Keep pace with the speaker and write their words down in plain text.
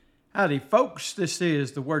Howdy, folks. This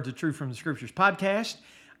is the Words of Truth from the Scriptures podcast.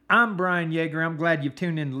 I'm Brian Yeager. I'm glad you've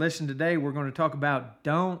tuned in to listen today. We're going to talk about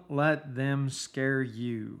don't let them scare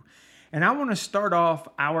you. And I want to start off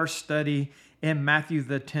our study in Matthew,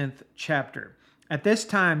 the 10th chapter. At this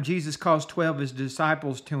time, Jesus calls 12 of his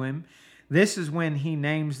disciples to him. This is when he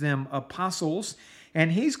names them apostles,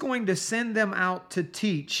 and he's going to send them out to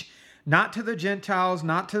teach, not to the Gentiles,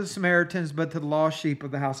 not to the Samaritans, but to the lost sheep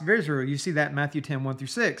of the house of Israel. You see that in Matthew 10, 1 through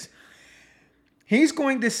 6. He's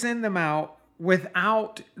going to send them out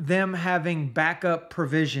without them having backup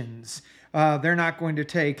provisions. They're not going to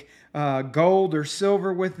take gold or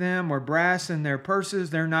silver with them or brass in their purses.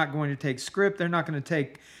 They're not going to take scrip. They're not going to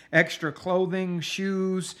take extra clothing,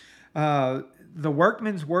 shoes. The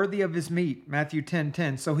workman's worthy of his meat, Matthew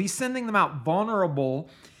 10:10. So he's sending them out vulnerable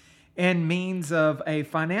in means of a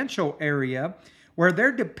financial area where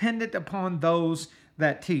they're dependent upon those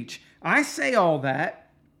that teach. I say all that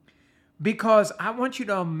because I want you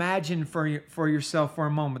to imagine for yourself for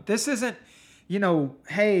a moment. This isn't,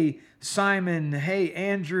 hey, Simon, hey,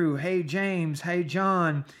 Andrew, hey, James, hey,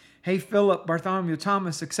 John, hey, Philip, Bartholomew,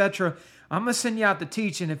 Thomas, etc. I'm going to send you out to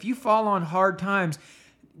teach. And if you fall on hard times,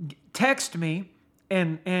 text me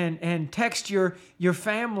and text your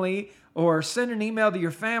family or send an email to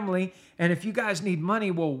your family. And if you guys need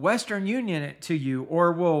money, we'll Western Union it to you.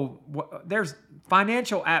 Or there's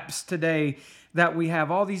financial apps today that we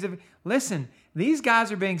have all these. Listen, these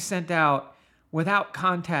guys are being sent out without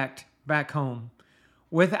contact back home,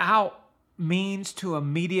 without means to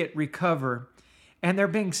immediate recover. And they're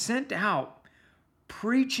being sent out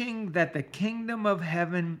preaching that the kingdom of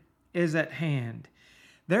heaven is at hand.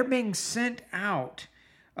 They're being sent out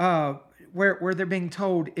where they're being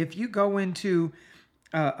told, if you go into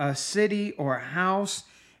a city or a house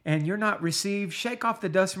and you're not received, shake off the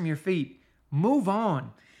dust from your feet. Move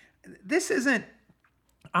on. This isn't,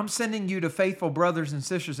 I'm sending you to faithful brothers and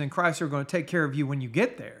sisters in Christ who are going to take care of you when you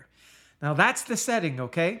get there. Now that's the setting,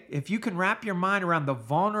 okay? If you can wrap your mind around the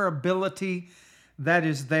vulnerability that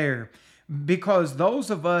is there. Because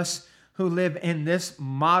those of us who live in this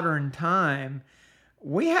modern time,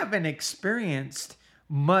 we haven't experienced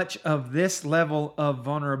much of this level of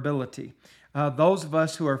vulnerability. Those of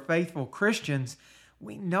us who are faithful Christians,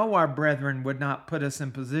 we know our brethren would not put us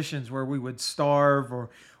in positions where we would starve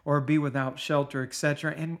or be without shelter,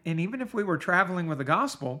 etc. And even if we were traveling with the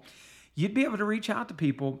gospel, you'd be able to reach out to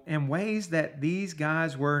people in ways that these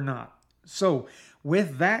guys were not. So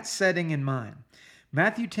with that setting in mind,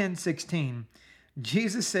 Matthew 10:16,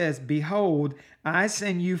 Jesus says, "Behold, I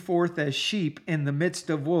send you forth as sheep in the midst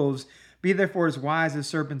of wolves. Be therefore as wise as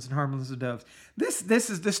serpents and harmless as doves." This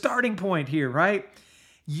is the starting point here, right?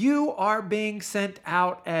 You are being sent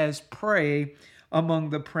out as prey among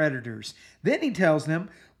the predators. Then he tells them,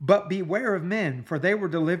 "But beware of men, for they will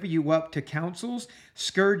deliver you up to councils,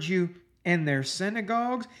 scourge you in their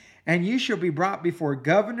synagogues, and you shall be brought before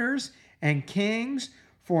governors and kings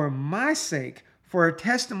for my sake, for a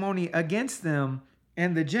testimony against them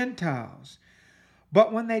and the Gentiles.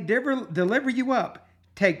 But when they deliver you up,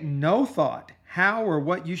 take no thought how or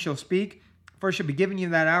what you shall speak, for it shall be given you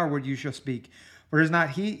that hour what you shall speak. For it is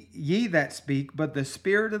not ye that speak, but the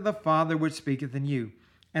Spirit of the Father which speaketh in you.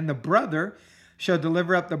 And the brother shall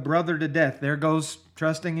deliver up the brother to death." There goes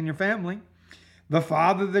trusting in your family. "The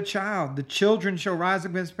father the child. The children shall rise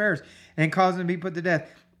up against parents and cause them to be put to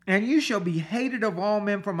death. And you shall be hated of all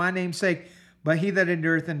men for my name's sake, but he that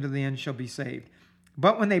endureth unto the end shall be saved.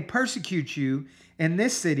 But when they persecute you in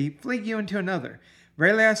this city, flee you into another.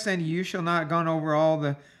 Verily I say unto you, you shall not have gone over all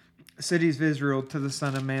the cities of Israel to the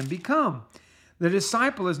Son of Man. Become. The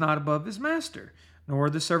disciple is not above his master, nor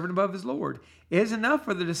the servant above his Lord. It is enough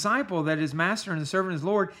for the disciple that his master and the servant is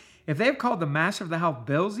Lord. If they have called the master of the house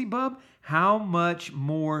Beelzebub, how much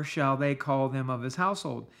more shall they call them of his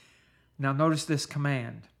household?" Now notice this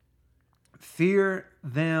command. "Fear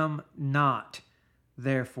them not,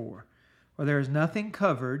 therefore, for there is nothing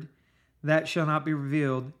covered that shall not be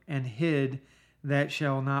revealed, and hid that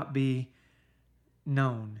shall not be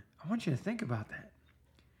known." I want you to think about that.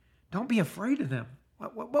 Don't be afraid of them.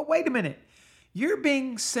 But wait a minute. You're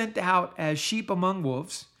being sent out as sheep among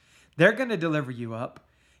wolves. They're going to deliver you up.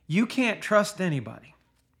 You can't trust anybody.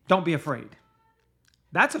 Don't be afraid.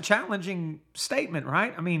 That's a challenging statement,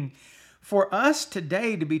 right? I mean, for us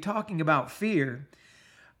today to be talking about fear,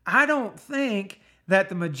 I don't think that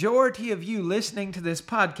the majority of you listening to this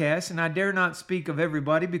podcast, and I dare not speak of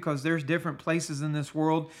everybody because there's different places in this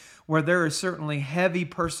world where there is certainly heavy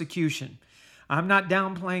persecution. I'm not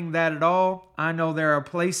downplaying that at all. I know there are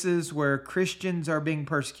places where Christians are being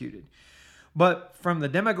persecuted. But from the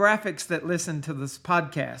demographics that listen to this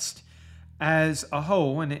podcast, as a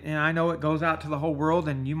whole, and I know it goes out to the whole world,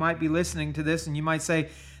 and you might be listening to this and you might say,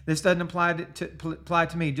 this doesn't apply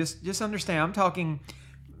to me. Just understand, I'm talking,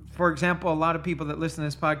 for example, a lot of people that listen to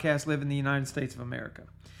this podcast live in the United States of America.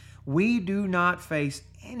 We do not face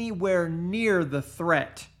anywhere near the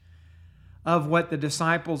threat of what the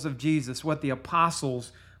disciples of Jesus, what the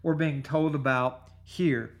apostles were being told about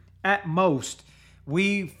here. At most,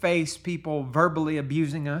 we face people verbally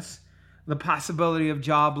abusing us, the possibility of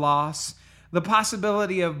job loss, the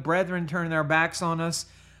possibility of brethren turning their backs on us,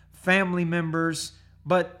 family members,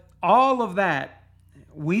 but all of that,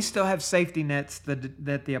 we still have safety nets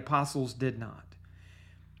that the apostles did not.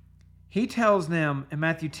 He tells them in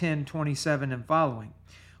Matthew 10:27 and following,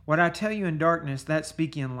 what I tell you in darkness, that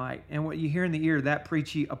speak ye in light, and what you hear in the ear, that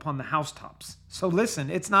preach ye upon the housetops. So listen,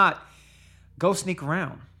 it's not go sneak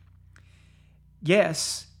around.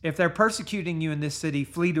 Yes, if they're persecuting you in this city,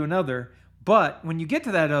 flee to another, but when you get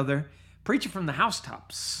to that other, preach it from the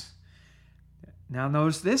housetops. Now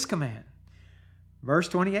notice this command. Verse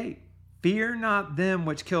 28, fear not them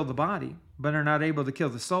which kill the body, but are not able to kill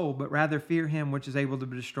the soul, but rather fear him which is able to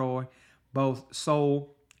destroy both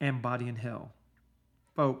soul and body in hell.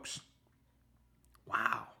 Folks,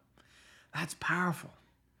 wow, that's powerful.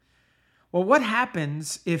 Well, what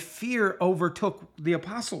happens if fear overtook the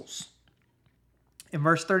apostles? In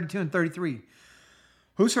verse 32 and 33,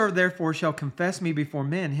 whosoever therefore shall confess me before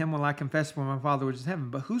men, him will I confess before my Father which is in heaven.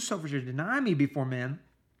 But whosoever shall deny me before men,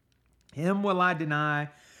 him will I deny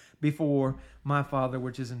before my Father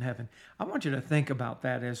which is in heaven. I want you to think about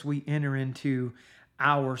that as we enter into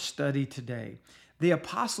our study today. The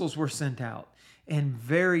apostles were sent out in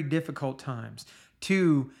very difficult times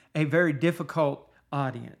to a very difficult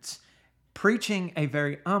audience, preaching a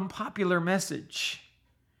very unpopular message.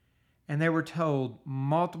 And they were told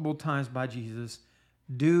multiple times by Jesus,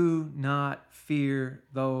 do not fear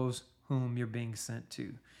those whom you're being sent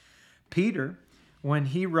to. Peter, when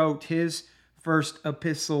he wrote his first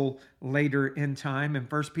epistle later in time, in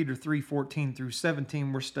 1 Peter 3:14 through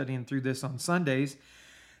 17, we're studying through this on Sundays,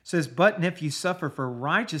 says, but if you suffer for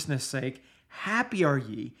righteousness' sake, happy are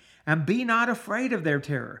ye, and be not afraid of their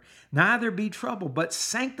terror, neither be troubled, but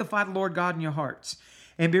sanctify the Lord God in your hearts,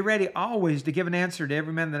 and be ready always to give an answer to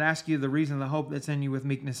every man that asks you the reason of the hope that's in you with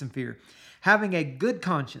meekness and fear, having a good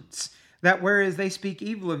conscience, that whereas they speak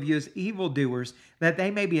evil of you as evildoers, that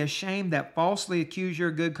they may be ashamed that falsely accuse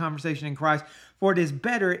your good conversation in Christ. For it is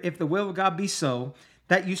better, if the will of God be so,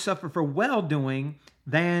 that you suffer for well-doing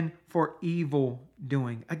than for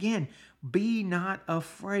evil-doing. Again, be not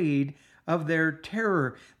afraid of their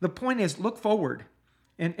terror. The point is, look forward.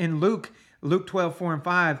 In Luke 12:4 and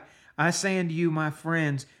 5, I say unto you, my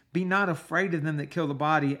friends, be not afraid of them that kill the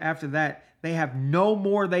body. After that, they have no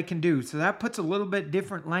more they can do. So that puts a little bit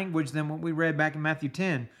different language than what we read back in Matthew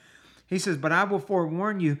 10. He says, but I will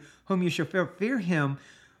forewarn you whom you shall fear him,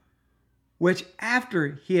 which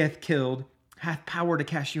after he hath killed, hath power to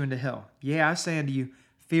cast you into hell. Yeah, I say unto you,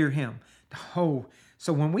 fear him. Oh,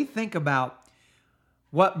 so when we think about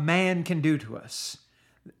what man can do to us,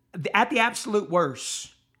 at the absolute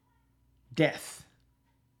worst, death,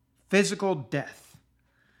 physical death.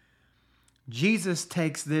 Jesus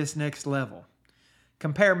takes this next level.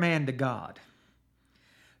 Compare man to God.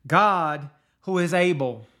 God, who is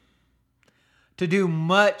able to do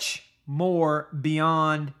much more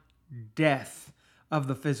beyond death of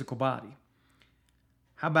the physical body.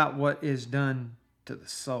 How about what is done to the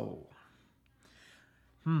soul?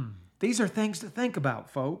 These are things to think about,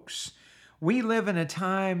 folks. We live in a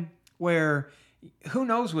time where who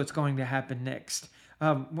knows what's going to happen next.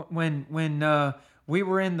 When we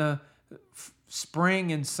were in the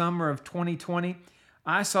spring and summer of 2020,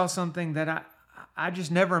 I saw something that I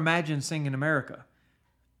just never imagined seeing in America.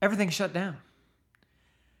 Everything shut down.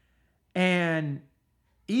 And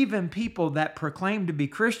even people that proclaim to be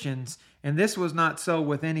Christians, and this was not so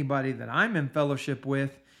with anybody that I'm in fellowship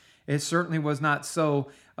with, it certainly was not so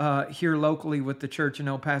here locally with the church in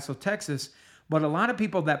El Paso, Texas, but a lot of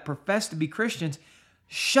people that profess to be Christians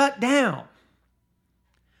shut down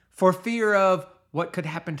for fear of what could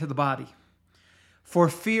happen to the body, for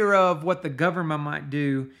fear of what the government might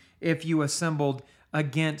do if you assembled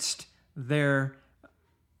against their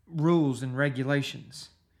rules and regulations.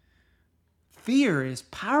 Fear is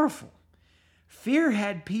powerful. Fear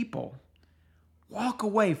had people walk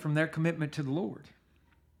away from their commitment to the Lord.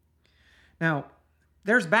 Now,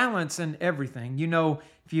 there's balance in everything. You know,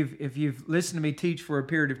 if you've listened to me teach for a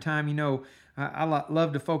period of time, you know I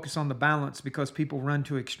love to focus on the balance because people run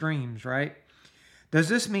to extremes, right? Does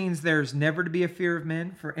this mean there's never to be a fear of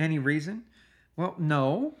men for any reason? Well,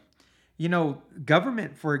 no. You know,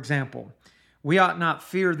 government, for example, we ought not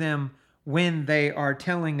fear them when they are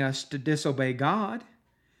telling us to disobey God.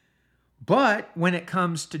 But when it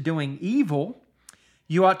comes to doing evil,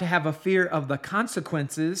 you ought to have a fear of the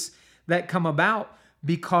consequences that come about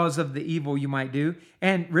because of the evil you might do.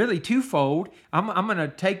 And really twofold, I'm going to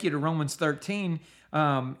take you to Romans 13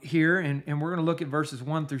 here, and we're going to look at verses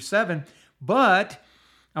 1 through 7. But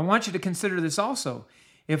I want you to consider this also.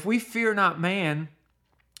 If we fear not man,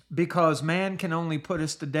 because man can only put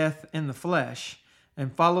us to death in the flesh,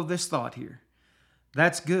 and follow this thought here,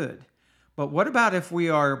 that's good. But what about if we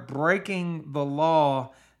are breaking the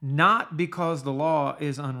law, not because the law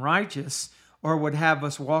is unrighteous or would have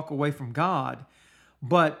us walk away from God,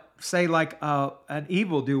 but say like an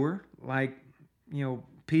evildoer, like,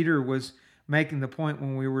 Peter was making the point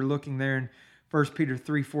when we were looking there in 1 Peter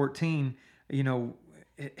 3:14,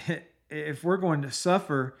 if we're going to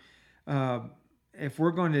suffer, for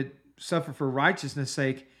righteousness'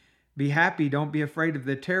 sake, be happy, don't be afraid of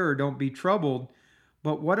the terror, don't be troubled.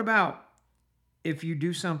 But what about if you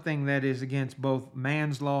do something that is against both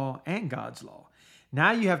man's law and God's law?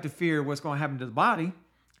 Now you have to fear what's going to happen to the body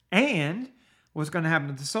and what's going to happen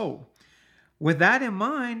to the soul. With that in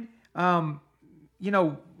mind, why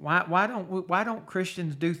don't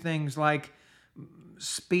Christians do things like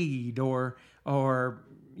speed or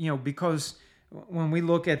because when we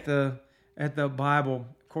look at the Bible,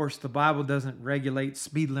 of course, the Bible doesn't regulate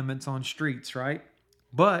speed limits on streets, right?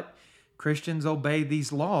 But Christians obey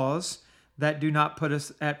these laws that do not put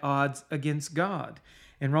us at odds against God.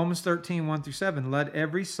 In Romans 13, 1 through 7, let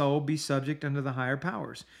every soul be subject unto the higher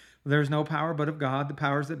powers. There is no power but of God. The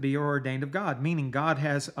powers that be are ordained of God, meaning God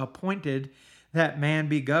has appointed that man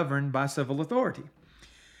be governed by civil authority.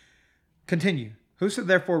 Continue. Whoso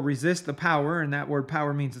therefore resists the power, and that word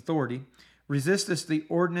power means authority, resisteth the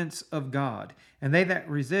ordinance of God, and they that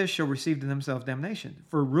resist shall receive to themselves damnation.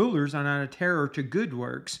 For rulers are not a terror to good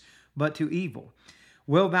works, but to evil.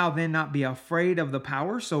 Will thou then not be afraid of the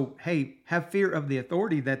power? So, hey, have fear of the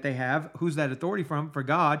authority that they have. Who's that authority from? For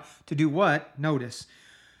God. To do what? Notice.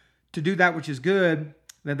 To do that which is good,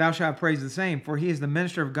 that thou shalt praise the same. For he is the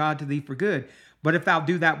minister of God to thee for good. But if thou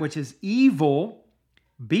do that which is evil,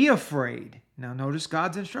 be afraid. Now notice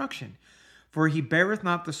God's instruction. For he beareth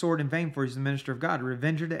not the sword in vain, for he is the minister of God, a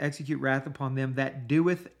revenger to execute wrath upon them that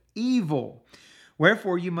doeth evil.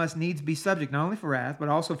 Wherefore you must needs be subject, not only for wrath, but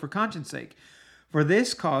also for conscience sake. For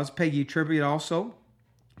this cause pay ye tribute also,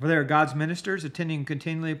 for they are God's ministers, attending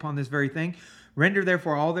continually upon this very thing. Render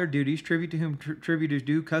therefore all their duties, tribute to whom tribute is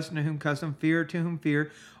due, custom to whom custom, fear to whom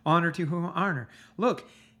fear, honor to whom honor. Look,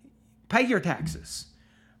 pay your taxes,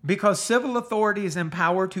 because civil authority is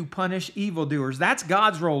empowered to punish evildoers. That's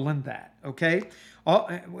God's role in that, okay?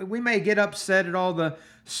 We may get upset at all the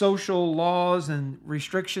social laws and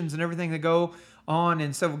restrictions and everything that go on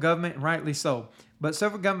in civil government, and rightly so. But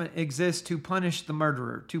civil government exists to punish the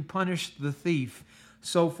murderer, to punish the thief,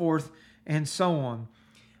 so forth and so on.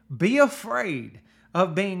 Be afraid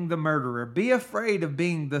of being the murderer. Be afraid of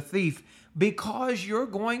being the thief, because you're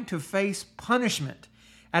going to face punishment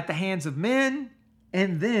at the hands of men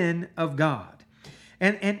and then of God.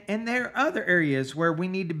 And there are other areas where we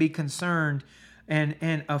need to be concerned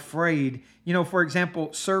and afraid. For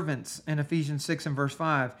example, servants in Ephesians 6 and verse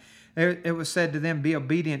 5. It was said to them, be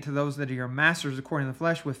obedient to those that are your masters according to the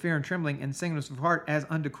flesh, with fear and trembling and singleness of heart as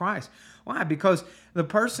unto Christ. Why? Because the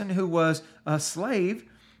person who was a slave,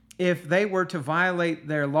 if they were to violate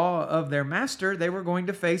their law of their master, they were going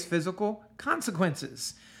to face physical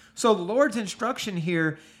consequences. So the Lord's instruction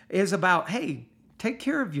here is about, hey, take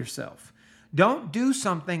care of yourself. Don't do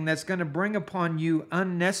something that's going to bring upon you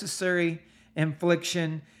unnecessary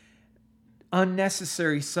infliction,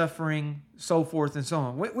 unnecessary suffering, so forth and so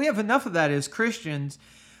on. We have enough of that as Christians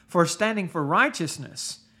for standing for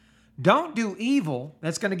righteousness. Don't do evil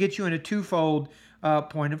that's going to get you in a twofold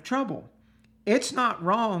point of trouble. It's not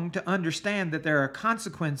wrong to understand that there are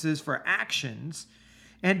consequences for actions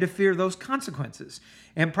and to fear those consequences.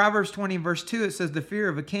 In Proverbs 20 verse 2, it says, the fear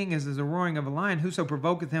of a king is as the roaring of a lion. Whoso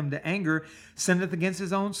provoketh him to anger sinneth against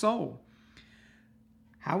his own soul.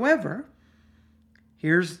 However,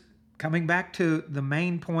 here's coming back to the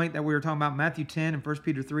main point that we were talking about, Matthew 10 and 1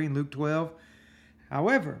 Peter 3 and Luke 12.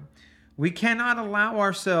 However, we cannot allow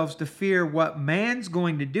ourselves to fear what man's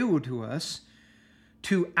going to do to us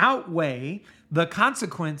to outweigh the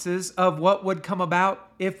consequences of what would come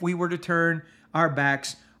about if we were to turn our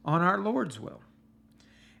backs on our Lord's will.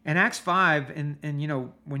 In Acts 5, and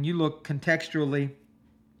when you look contextually,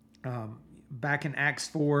 back in Acts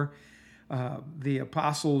 4, the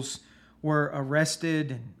apostles were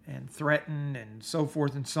arrested and threatened and so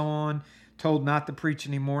forth and so on, told not to preach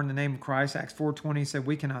anymore in the name of Christ. Acts 4:20 said,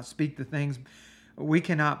 we cannot speak the things We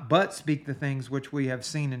cannot but speak the things which we have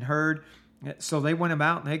seen and heard. So they went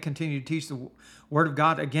about and they continued to teach the word of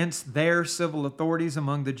God against their civil authorities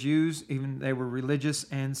among the Jews. Even they were religious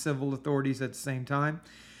and civil authorities at the same time.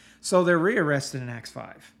 So they're rearrested in Acts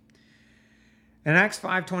 5. In Acts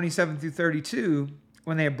 5:27 through 32,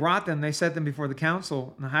 when they had brought them, they set them before the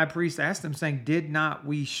council. And the high priest asked them, saying, Did not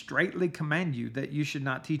we straitly command you that you should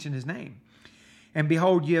not teach in his name? And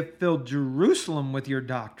behold, ye have filled Jerusalem with your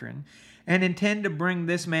doctrine, and intend to bring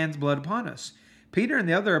this man's blood upon us. Peter and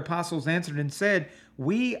the other apostles answered and said,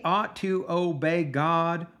 We ought to obey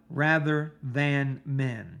God rather than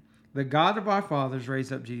men. The God of our fathers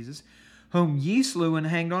raised up Jesus, whom ye slew and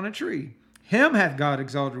hanged on a tree. Him hath God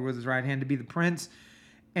exalted with his right hand to be the prince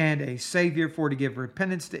and a savior, for to give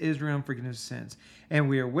repentance to Israel and forgiveness of sins. And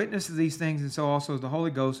we are witnesses of these things, and so also is the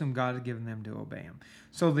Holy Ghost, whom God has given them to obey him.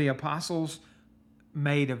 So the apostles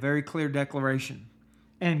made a very clear declaration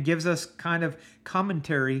and gives us kind of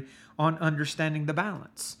commentary on understanding the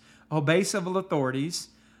balance. Obey civil authorities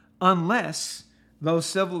unless those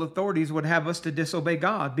civil authorities would have us to disobey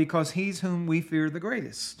God, because he's whom we fear the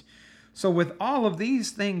greatest. So with all of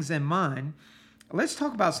these things in mind, let's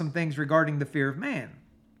talk about some things regarding the fear of man.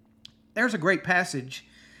 There's a great passage,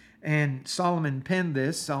 and Solomon penned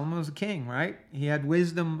this. Solomon was a king, right? He had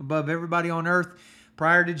wisdom above everybody on earth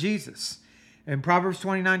prior to Jesus. And Proverbs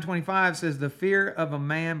 29:25 says, The fear of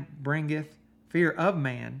man bringeth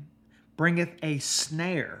a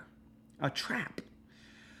snare, a trap.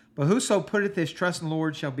 But whoso putteth his trust in the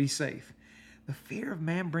Lord shall be safe. The fear of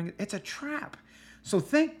man it's a trap. So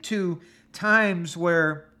think to times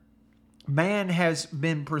where man has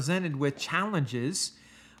been presented with challenges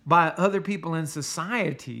by other people in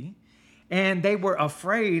society, and they were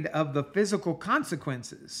afraid of the physical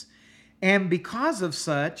consequences. And because of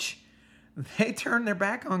such, they turned their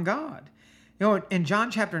back on God. You know, in John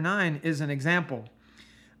chapter 9 is an example.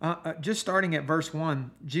 Just starting at verse 1,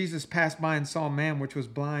 Jesus passed by and saw a man which was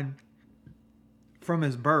blind from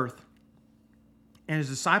his birth. And his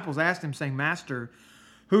disciples asked him, saying, Master,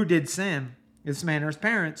 who did sin, this man or his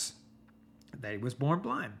parents, that he was born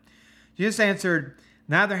blind? Jesus answered,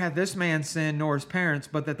 Neither hath this man sinned nor his parents,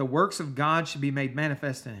 but that the works of God should be made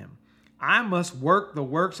manifest in him. I must work the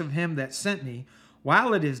works of him that sent me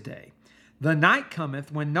while it is day. The night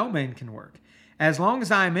cometh when no man can work. As long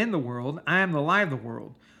as I am in the world, I am the light of the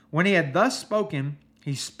world. When he had thus spoken,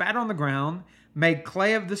 he spat on the ground, made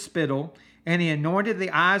clay of the spittle, and he anointed the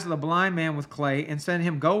eyes of the blind man with clay, and said to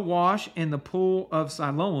him, Go wash in the pool of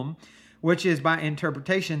Siloam, which is by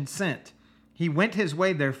interpretation sent. He went his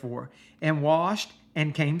way, therefore, and washed,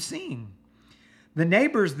 and came seeing. The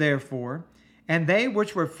neighbors, therefore, and they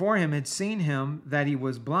which were for him had seen him that he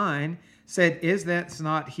was blind, said, Is that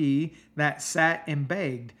not he that sat and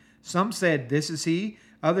begged? Some said, This is he.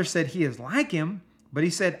 Others said, He is like him. But he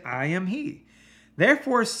said, I am he.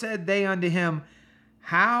 Therefore said they unto him,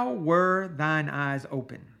 How were thine eyes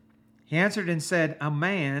open? He answered and said, A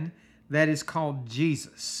man that is called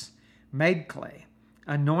Jesus made clay,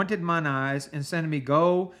 anointed mine eyes, and said to me,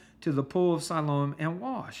 Go to the pool of Siloam and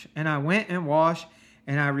wash. And I went and washed,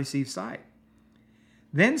 and I received sight.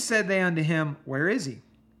 Then said they unto him, Where is he?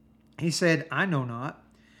 He said, I know not.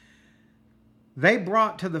 They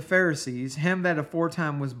brought to the Pharisees him that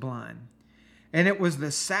aforetime was blind. And it was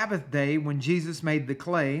the Sabbath day when Jesus made the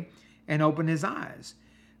clay and opened his eyes.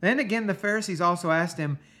 Then again the Pharisees also asked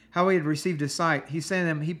him how he had received his sight. He said to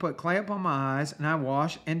them, He put clay upon my eyes, and I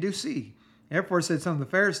wash and do see. Therefore said some of the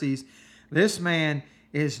Pharisees, This man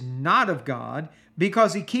is not of God,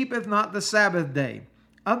 because he keepeth not the Sabbath day.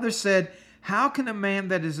 Others said, How can a man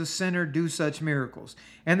that is a sinner do such miracles?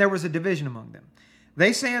 And there was a division among them.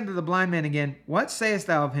 They say unto the blind man again, What sayest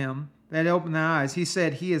thou of him that opened thy eyes? He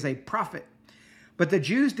said, He is a prophet. But the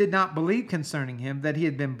Jews did not believe concerning him that he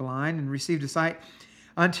had been blind and received his sight,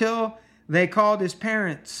 until they called his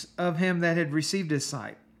parents of him that had received his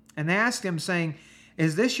sight. And they asked him, saying,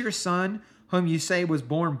 Is this your son, whom you say was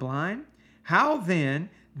born blind? How then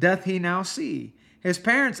doth he now see? His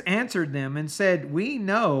parents answered them and said, We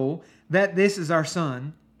know that this is our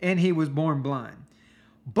son, and he was born blind.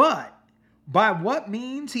 But by what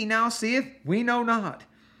means he now seeth, we know not.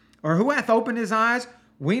 Or who hath opened his eyes,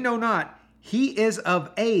 we know not. He is of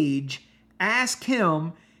age. Ask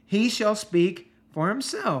him, he shall speak for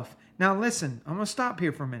himself. Now listen, I'm going to stop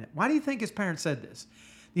here for a minute. Why do you think his parents said this?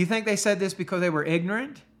 Do you think they said this because they were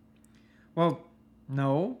ignorant? Well,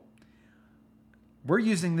 no. We're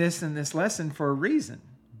using this in this lesson for a reason.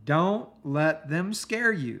 Don't let them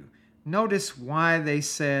scare you. Notice why they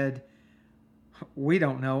said, We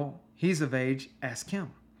don't know. He's of age. Ask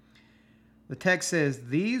him. The text says,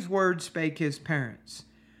 These words spake his parents,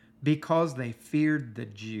 because they feared the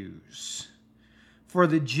Jews. For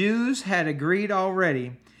the Jews had agreed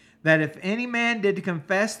already that if any man did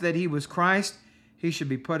confess that he was Christ, he should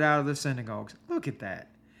be put out of the synagogues. Look at that.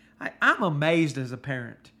 I'm amazed as a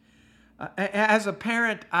parent. As a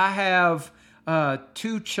parent, I have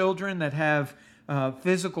 2 children that have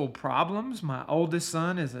physical problems. My oldest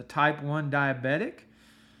son is a type 1 diabetic.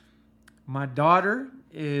 My daughter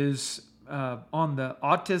is on the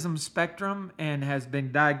autism spectrum and has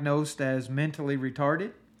been diagnosed as mentally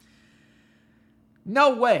retarded.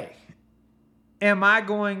 No way am I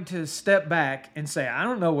going to step back and say, I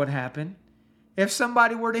don't know what happened, if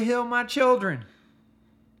somebody were to heal my children.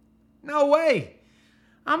 No way.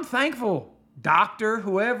 I'm thankful, doctor,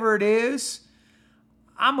 whoever it is.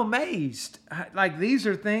 I'm amazed. Like, these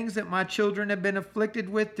are things that my children have been afflicted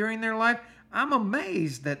with during their life. I'm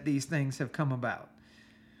amazed that these things have come about.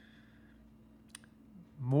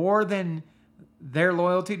 More than their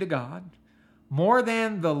loyalty to God, more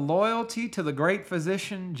than the loyalty to the great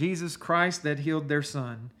physician, Jesus Christ, that healed their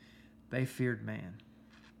son, they feared man.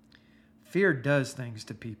 Fear does things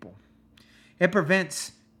to people. It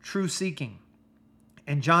prevents true seeking.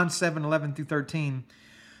 In John 7:11 through 13,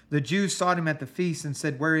 the Jews sought him at the feast and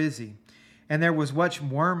said, "Where is he?" And there was much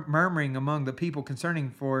murmuring among the people concerning,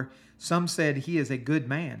 for some said, "He is a good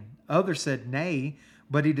man." Others said, "Nay,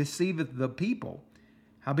 but he deceiveth the people."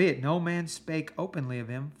 Howbeit no man spake openly of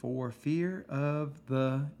him for fear of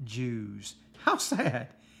the Jews. How sad.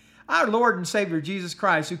 Our Lord and Savior Jesus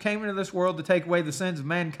Christ, who came into this world to take away the sins of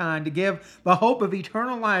mankind, to give the hope of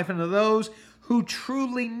eternal life unto those who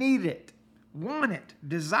truly need it, want it,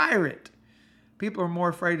 desire it. People are more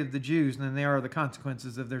afraid of the Jews than they are of the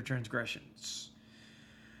consequences of their transgressions.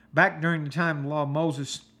 Back during the time of the law of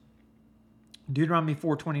Moses, Deuteronomy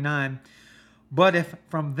 4:29, "But if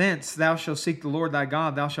from thence thou shalt seek the Lord thy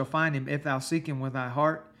God, thou shalt find him, if thou seek him with thy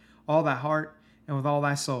heart, and with all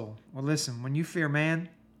thy soul." Well, listen, when you fear man,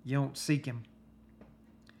 you don't seek him.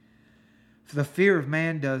 For the fear of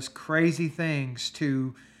man does crazy things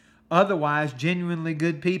to otherwise genuinely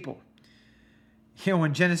good people. You know,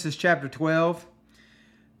 in Genesis chapter 12,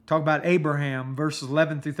 talk about Abraham, verses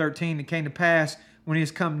 11 through 13, "It came to pass when he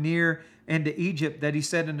has come near into Egypt that he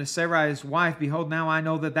said unto Sarai his wife, Behold, now I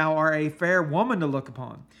know that thou art a fair woman to look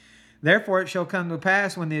upon. Therefore it shall come to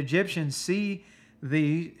pass when the Egyptians see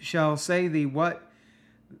thee, shall say thee what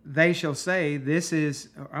they shall say,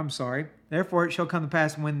 Therefore it shall come to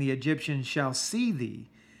pass when the Egyptians shall see thee,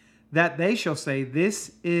 that they shall say,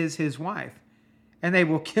 This is his wife. And they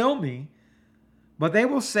will kill me, but they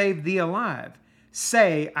will save thee alive.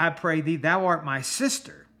 Say, I pray thee, thou art my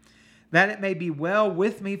sister, that it may be well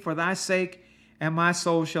with me for thy sake, and my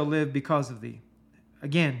soul shall live because of thee."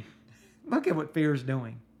 Again, look at what fear is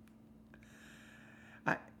doing.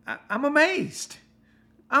 I'm amazed.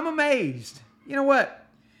 I'm amazed. You know what?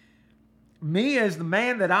 Me as the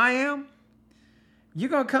man that I am, you're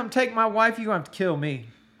going to come take my wife, you're going to have to kill me.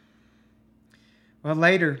 Well,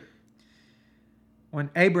 later, when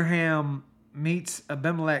Abraham meets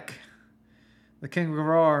Abimelech, the king of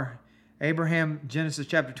Gerar, Abraham, Genesis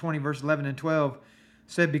chapter 20, verse 11 and 12,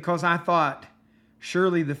 said, "Because I thought,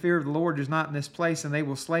 surely the fear of the Lord is not in this place, and they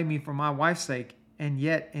will slay me for my wife's sake. And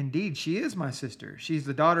yet, indeed, she is my sister. She's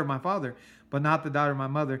the daughter of my father, but not the daughter of my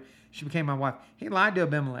mother. She became my wife." He lied to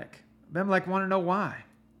Abimelech. Abimelech wanted to know why.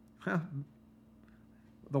 Well,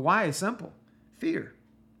 the why is simple. Fear.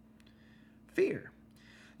 Fear.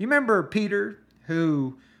 You remember Peter,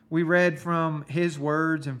 who we read from his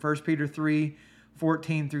words in 1 Peter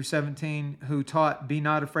 3:14 through 17, who taught, "Be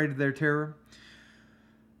not afraid of their terror."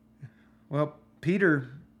 Well,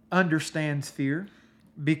 Peter understands fear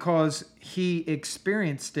because he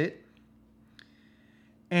experienced it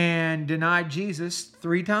and denied Jesus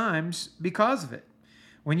 3 times because of it.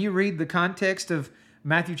 When you read the context of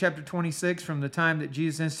Matthew chapter 26, from the time that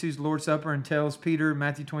Jesus institutes the Lord's Supper and tells Peter,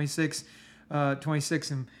 Matthew 26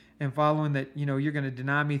 and following, that, you're going to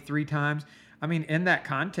deny me 3 times. I mean, in that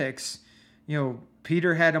context,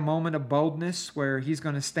 Peter had a moment of boldness where he's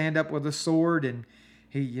going to stand up with a sword, and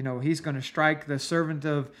he's going to strike the servant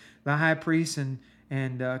of the high priest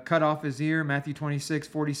and cut off his ear, Matthew 26,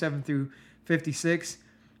 47 through 56.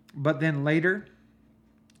 But then later,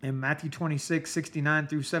 in Matthew 26, 69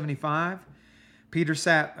 through 75, Peter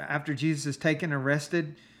sat, after Jesus is taken,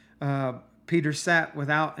 arrested, Peter sat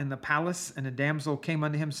without in the palace, and a damsel came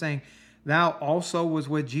unto him, saying, "Thou also was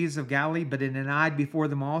with Jesus of Galilee," but he denied before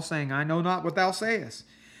them all, saying, "I know not what thou sayest."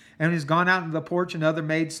 And when he was gone out into the porch, another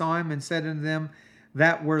maid saw him, and said unto them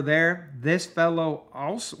that were there, "This fellow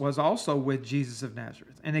was also with Jesus of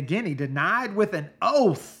Nazareth." And again, he denied with an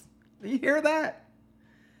oath. Do you hear that?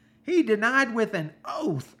 He denied with an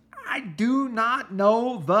oath, I do not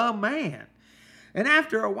know the man. And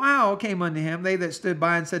after a while came unto him they that stood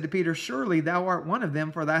by and said to Peter, Surely thou art one of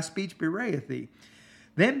them, for thy speech bewrayeth thee.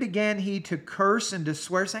 Then began he to curse and to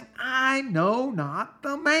swear, saying, I know not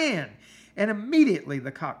the man. And immediately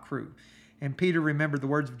the cock crew. And Peter remembered the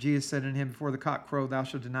words of Jesus, said unto him, Before the cock crow, thou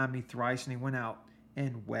shalt deny me thrice. And he went out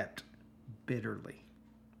and wept bitterly.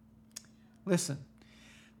 Listen,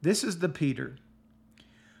 this is the Peter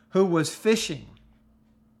who was fishing.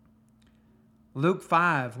 Luke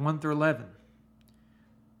 5, 1 through 11.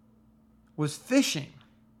 Was fishing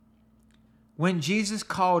when Jesus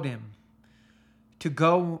called him to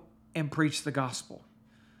go and preach the gospel.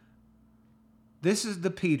 This is the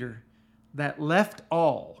Peter that left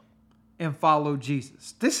all and followed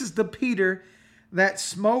Jesus. This is the Peter that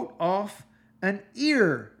smote off an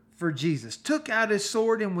ear for Jesus, took out his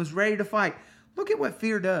sword and was ready to fight. Look at what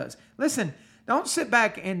fear does. Listen, don't sit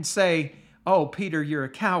back and say, oh, Peter, you're a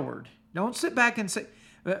coward. Don't sit back and say,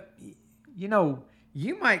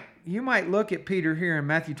 you might look at Peter here in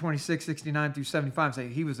Matthew 26, 69 through 75 and say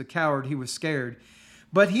he was a coward, he was scared.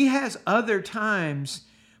 But he has other times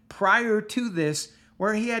prior to this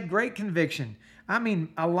where he had great conviction. I mean,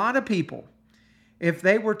 a lot of people, if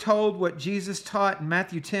they were told what Jesus taught in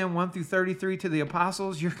Matthew 10, 1 through 33 to the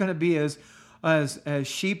apostles, you're going to be as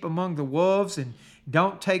sheep among the wolves and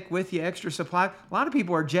don't take with you extra supply. A lot of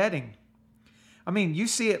people are jetting. I mean, you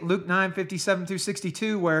see it Luke 9, 57 through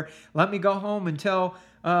 62, where let me go home and tell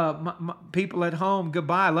my people at home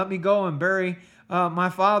goodbye. Let me go and bury my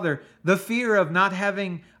father. The fear of not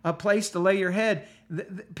having a place to lay your head.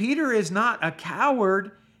 Peter is not a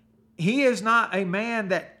coward. He is not a man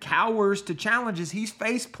that cowers to challenges. He's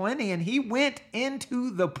faced plenty, and he went into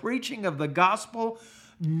the preaching of the gospel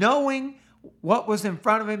knowing what was in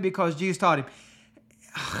front of him because Jesus taught him.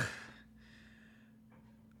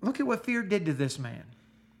 Look at what fear did to this man.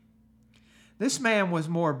 This man was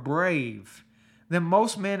more brave than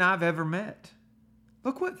most men I've ever met.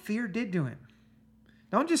 Look what fear did to him.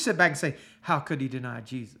 Don't just sit back and say, how could he deny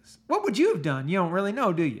Jesus? What would you have done? You don't really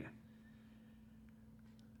know, do you?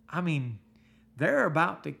 I mean, they're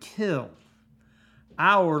about to kill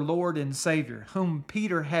our Lord and Savior, whom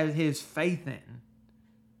Peter had his faith in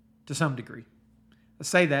to some degree. I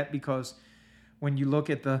say that because when you look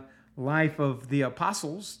at the life of the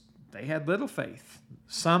apostles, they had little faith.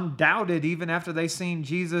 Some doubted even after they seen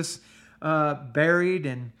Jesus buried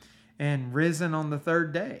and risen on the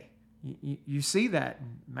third day. You see that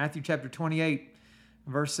in Matthew chapter 28,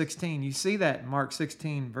 verse 16. You see that in Mark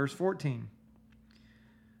 16, verse 14.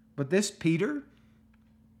 But this Peter,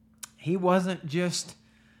 he wasn't just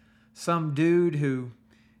some dude who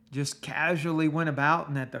just casually went about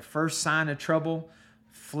and at the first sign of trouble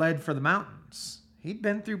fled for the mountains. He'd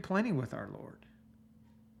been through plenty with our Lord.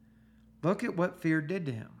 Look at what fear did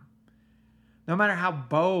to him. No matter how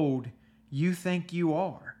bold you think you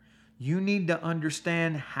are, you need to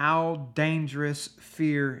understand how dangerous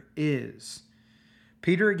fear is.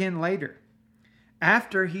 Peter again later,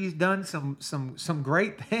 after he's done some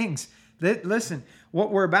great things. Listen,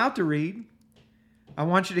 what we're about to read, I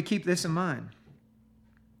want you to keep this in mind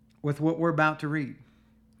with what we're about to read.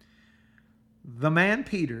 The man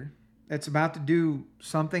Peter that's about to do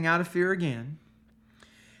something out of fear again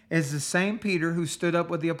is the same Peter who stood up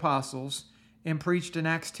with the apostles and preached in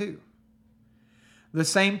Acts 2. The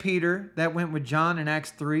same Peter that went with John in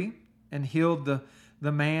Acts 3 and healed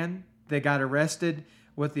the man that got arrested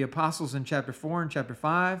with the apostles in chapter 4 and chapter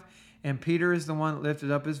 5. And Peter is the one that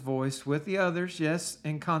lifted up his voice with the others, yes,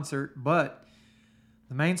 in concert, but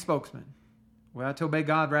the main spokesman. We ought to obey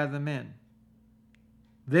God rather than men.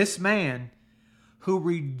 This man who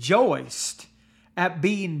rejoiced at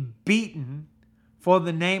being beaten for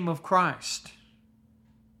the name of Christ.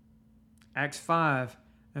 Acts 5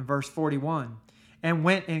 and verse 41. And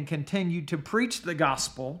went and continued to preach the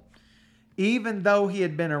gospel, even though he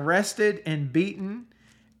had been arrested and beaten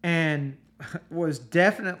and was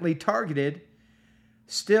definitely targeted,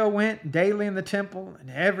 still went daily in the temple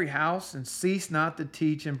and every house and ceased not to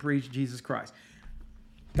teach and preach Jesus Christ.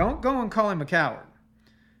 Don't go and call him a coward.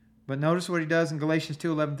 But notice what he does in Galatians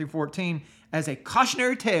 2, 11 through 14 as a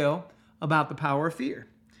cautionary tale about the power of fear.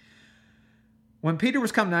 When Peter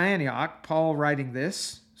was come to Antioch, Paul writing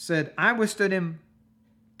this, said, I withstood him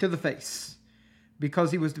to the face,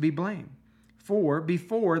 because he was to be blamed. For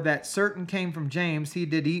before that certain came from James, he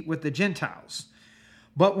did eat with the Gentiles.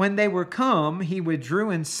 But when they were come, he withdrew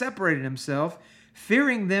and separated himself,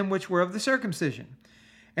 fearing them which were of the circumcision.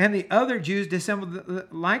 And the other Jews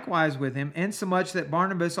dissembled likewise with him, insomuch that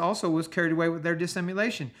Barnabas also was carried away with their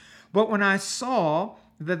dissimulation. But when I saw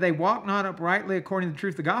that they walk not uprightly according to the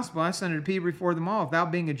truth of the gospel. I send it to Peter before them all. If thou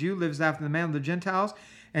being a Jew livest after the manner of the Gentiles,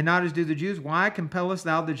 and not as do the Jews, why compellest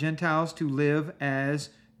thou the Gentiles to live as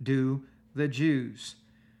do the Jews?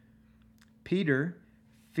 Peter,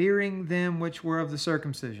 fearing them which were of the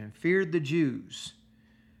circumcision, feared the Jews,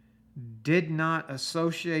 did not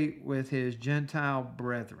associate with his Gentile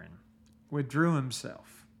brethren, withdrew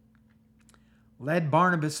himself, led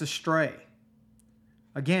Barnabas astray.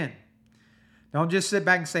 Again, don't just sit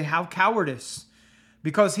back and say, how cowardice,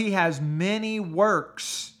 because he has many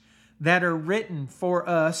works that are written for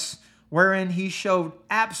us wherein he showed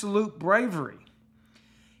absolute bravery.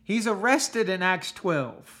 He's arrested in Acts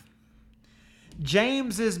 12.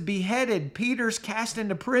 James is beheaded. Peter's cast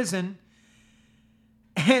into prison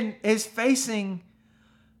and is facing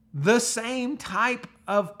the same type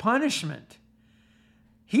of punishment.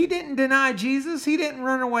 He didn't deny Jesus. He didn't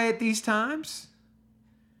run away at these times.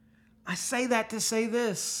 I say that to say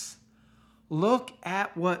this. Look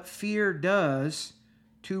at what fear does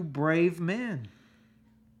to brave men.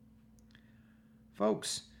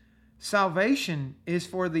 Folks, salvation is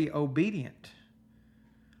for the obedient,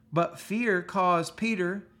 but fear caused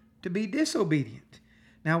Peter to be disobedient.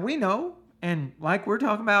 Now we know, and like we've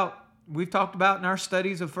talked about in our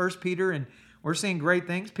studies of 1 Peter, and we're seeing great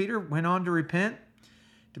things. Peter went on to repent,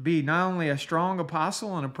 to be not only a strong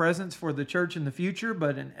apostle and a presence for the church in the future,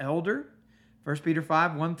 but an elder. 1 Peter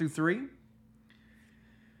 5, 1 through 3.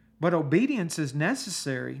 But obedience is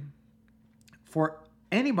necessary for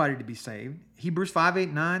anybody to be saved. Hebrews 5,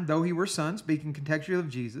 8, 9, though he were son, speaking contextually of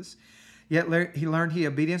Jesus, yet he learned he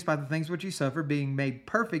obedience by the things which he suffered, being made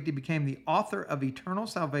perfect, he became the author of eternal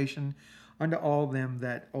salvation unto all them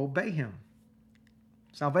that obey him.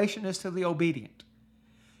 Salvation is to the obedient.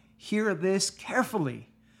 Hear this carefully.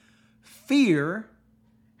 Fear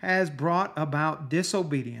has brought about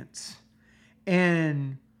disobedience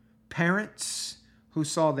in parents who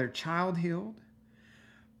saw their child healed,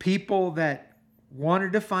 people that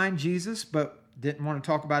wanted to find Jesus but didn't want to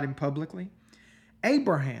talk about him publicly.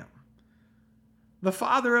 Abraham, the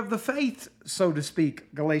father of the faith, so to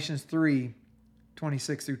speak, Galatians 3,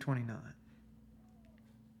 26 through 29.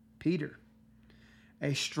 Peter,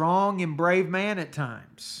 a strong and brave man at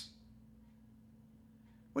times.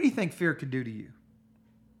 What do you think fear could do to you?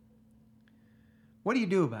 What do you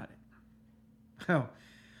do about it? Oh,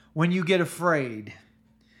 when you get afraid.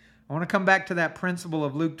 I want to come back to that principle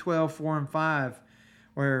of Luke 12, 4 and 5,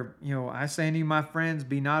 where, I say unto you, my friends,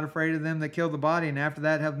 be not afraid of them that kill the body, and after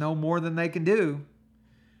that have no more than they can do.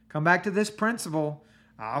 Come back to this principle.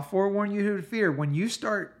 I'll forewarn you who to fear. When you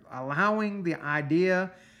start allowing the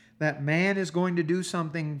idea that man is going to do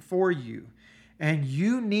something for you, and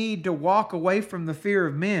you need to walk away from the fear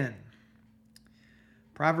of men.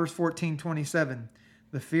 Proverbs 14:27,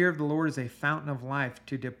 the fear of the Lord is a fountain of life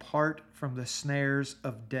to depart from the snares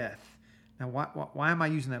of death. Now, why am I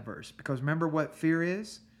using that verse? Because remember what fear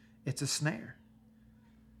is? It's a snare.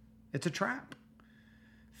 It's a trap.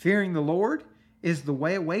 Fearing the Lord is the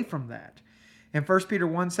way away from that. In 1 Peter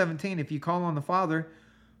 1:17, if you call on the Father,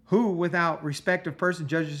 who without respect of person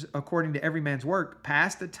judges according to every man's work,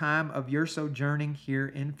 pass the time of your sojourning here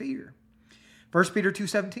in fear. 1 Peter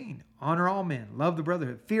 2:17, honor all men, love the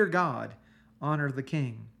brotherhood, fear God, honor the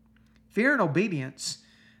king. Fear and obedience,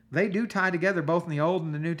 they do tie together both in the Old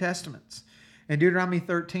and the New Testaments. In Deuteronomy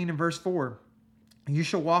 13 and verse 4, you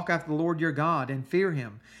shall walk after the Lord your God and fear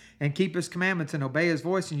him and keep his commandments and obey his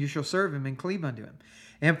voice, and you shall serve him and cleave unto him.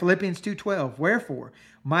 And Philippians 2:12, wherefore,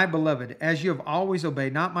 my beloved, as you have always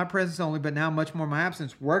obeyed, not my presence only, but now much more my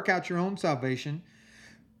absence, work out your own salvation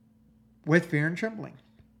with fear and trembling.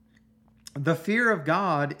 The fear of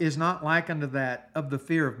God is not like unto that of the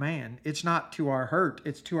fear of man. It's not to our hurt,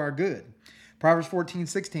 it's to our good. Proverbs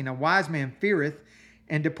 14:16, a wise man feareth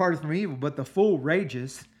and departeth from evil, but the fool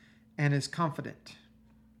rageth and is confident.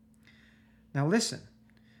 Now listen,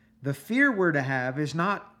 the fear we're to have is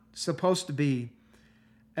not supposed to be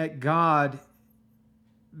at God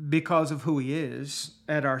because of who he is,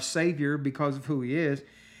 at our Savior because of who he is.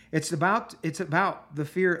 It's about the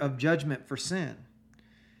fear of judgment for sin.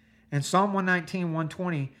 In Psalm 119,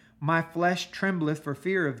 120, my flesh trembleth for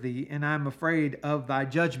fear of thee, and I am afraid of thy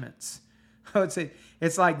judgments.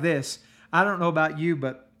 It's like this. I don't know about you,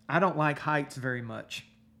 but I don't like heights very much.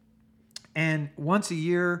 And once a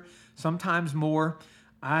year, sometimes more,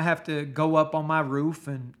 I have to go up on my roof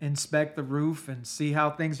and inspect the roof and see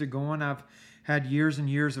how things are going. I've had years and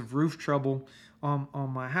years of roof trouble on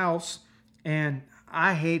my house, and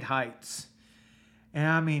I hate heights. And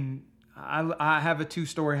I mean, I have a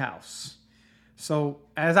 2-story house. So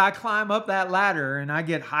as I climb up that ladder and I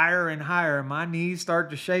get higher and higher, my knees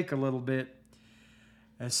start to shake a little bit.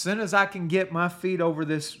 As soon as I can get my feet over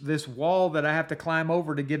this wall that I have to climb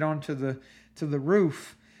over to get onto the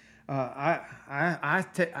roof, I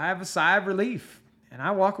have a sigh of relief and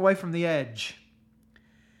I walk away from the edge.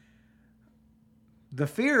 The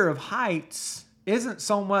fear of heights isn't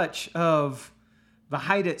so much of the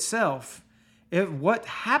height itself, what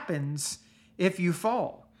happens if you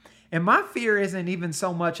fall. And my fear isn't even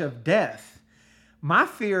so much of death. My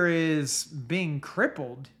fear is being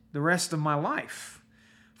crippled the rest of my life.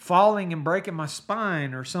 Falling and breaking my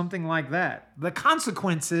spine or something like that. The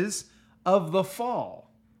consequences of the fall,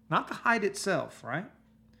 not the height itself, right?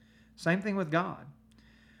 Same thing with God.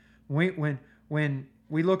 When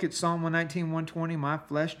we look at Psalm 119, 120, my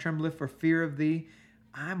flesh trembleth for fear of thee.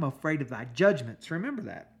 I'm afraid of thy judgments. Remember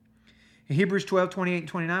that. In Hebrews 12, 28 and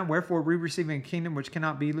 29, wherefore we receiving a kingdom which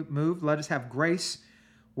cannot be moved, let us have grace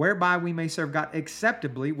whereby we may serve God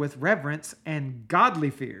acceptably with reverence and godly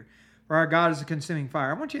fear. For our God is a consuming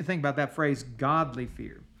fire. I want you to think about that phrase, godly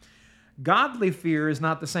fear. Godly fear is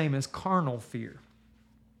not the same as carnal fear.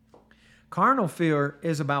 Carnal fear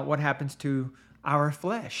is about what happens to our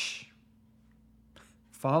flesh.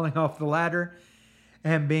 Falling off the ladder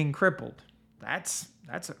and being crippled. That's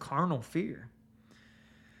a carnal fear.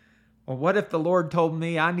 Well, what if the Lord told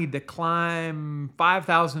me I need to climb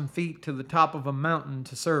 5,000 feet to the top of a mountain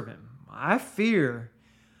to serve Him? I fear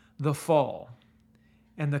the fall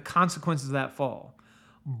and the consequences of that fall.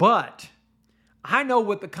 But I know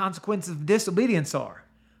what the consequences of disobedience are.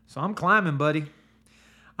 So I'm climbing, buddy.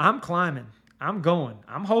 I'm climbing. I'm going.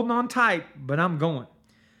 I'm holding on tight, but I'm going.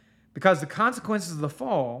 Because the consequences of the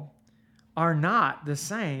fall are not the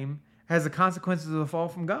same as the consequences of the fall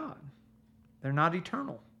from God. They're not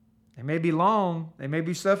eternal. They may be long, they may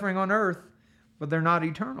be suffering on earth, but they're not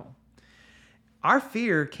eternal. Our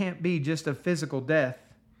fear can't be just of physical death.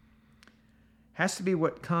 It has to be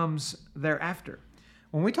what comes thereafter.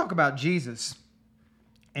 When we talk about Jesus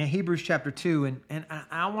in Hebrews chapter 2, and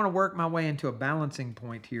I want to work my way into a balancing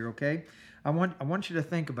point here, okay? I want you to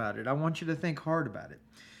think about it. I want you to think hard about it.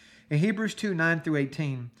 In Hebrews 2, 9 through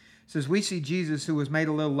 18, it says, we see Jesus, who was made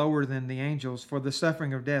a little lower than the angels for the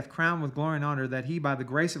suffering of death, crowned with glory and honor, that he, by the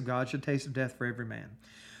grace of God, should taste of death for every man.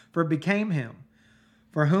 For it became him,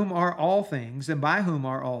 for whom are all things, and by whom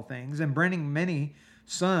are all things, and bringing many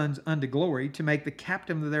sons unto glory, to make the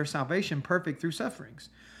captain of their salvation perfect through sufferings.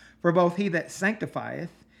 For both he that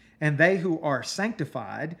sanctifieth, and they who are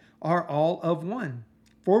sanctified, are all of one.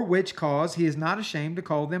 For which cause he is not ashamed to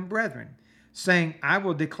call them brethren, saying, I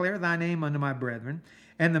will declare thy name unto my brethren.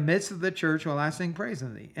 In the midst of the church will I sing praise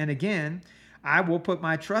unto thee. And again, I will put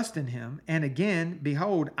my trust in him. And again,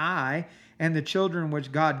 behold, I and the children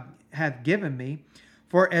which God hath given me,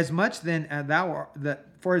 for as much then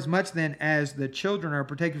as the children are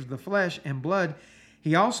partakers of the flesh and blood,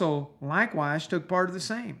 he also likewise took part of the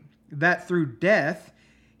same, that through death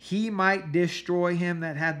he might destroy him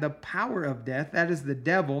that had the power of death, that is the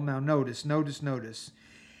devil. Now notice.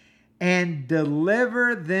 And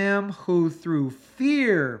deliver them who through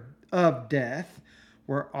fear of death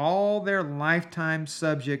were all their lifetime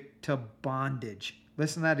subject to bondage.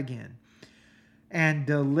 Listen to that again. And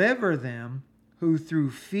deliver them who through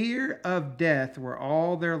fear of death were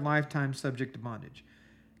all their lifetime subject to bondage.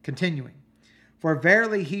 Continuing. For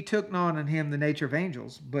verily he took not on him the nature of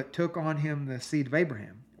angels, but took on him the seed of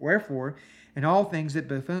Abraham. Wherefore, in all things it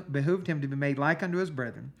behooved him to be made like unto his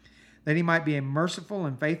brethren, that he might be a merciful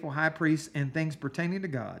and faithful high priest in things pertaining to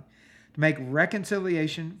God, to make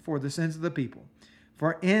reconciliation for the sins of the people.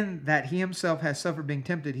 For in that he himself has suffered being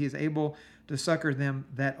tempted, he is able to succor them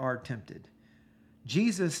that are tempted.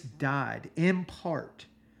 Jesus died in part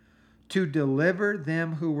to deliver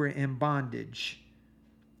them who were in bondage.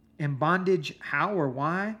 In bondage, how or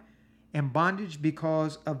why? In bondage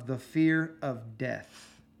because of the fear of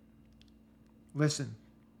death. Listen.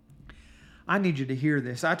 I need you to hear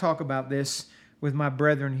this. I talk about this with my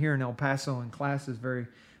brethren here in El Paso in classes very,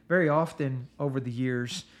 very often over the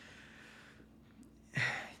years.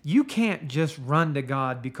 You can't just run to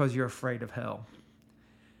God because you're afraid of hell.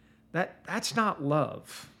 That's not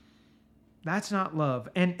love. That's not love.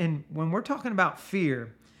 And when we're talking about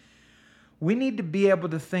fear, we need to be able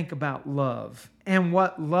to think about love and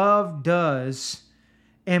what love does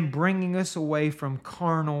in bringing us away from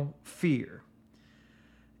carnal fear.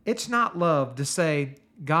 It's not love to say,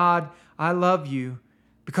 God, I love you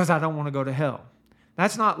because I don't want to go to hell.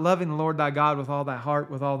 That's not loving the Lord thy God with all thy heart,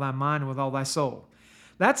 with all thy mind, and with all thy soul.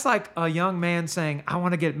 That's like a young man saying, I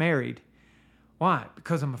want to get married. Why?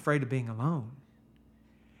 Because I'm afraid of being alone.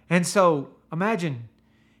 And so imagine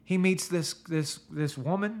he meets this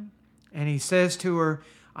woman and he says to her,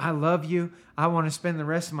 I love you. I want to spend the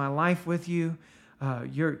rest of my life with you.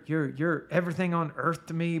 you're everything on earth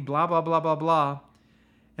to me, blah, blah, blah, blah, blah.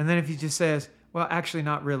 And then if he just says, well, actually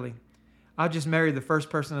not really. I'll just marry the first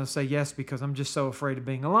person that'll say yes because I'm just so afraid of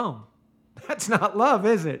being alone. That's not love,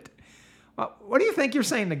 is it? Well, what do you think you're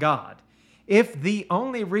saying to God? If the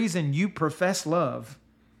only reason you profess love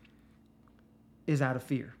is out of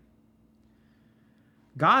fear.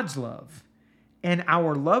 God's love and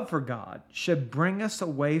our love for God should bring us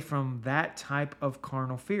away from that type of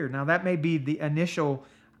carnal fear. Now, that may be the initial,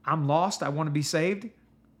 I'm lost, I want to be saved.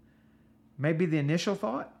 Maybe the initial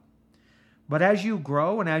thought. But as you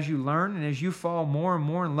grow and as you learn and as you fall more and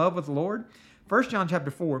more in love with the Lord, 1 John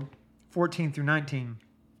chapter 4, 14 through 19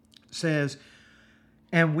 says,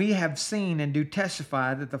 and we have seen and do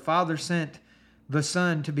testify that the Father sent the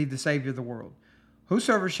Son to be the Savior of the world.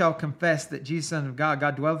 Whosoever shall confess that Jesus is the Son of God,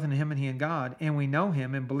 God dwelleth in him and he in God, and we know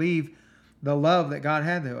him and believe the love that God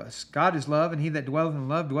hath to us. God is love, and he that dwelleth in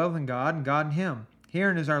love dwelleth in God, and God in him.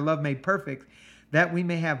 Herein is our love made perfect, that we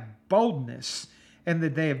may have boldness in the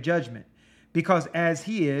day of judgment. Because as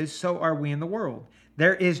he is, so are we in the world.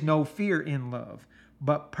 There is no fear in love,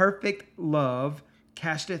 but perfect love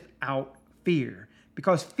casteth out fear.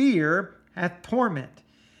 Because fear hath torment.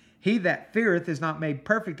 He that feareth is not made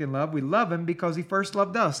perfect in love. We love him because he first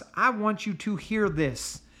loved us. I want you to hear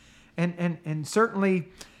this. And certainly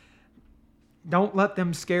don't let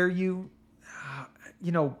them scare you.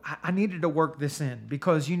 I needed to work this in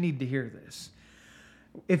because you need to hear this.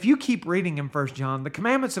 If you keep reading in 1 John, the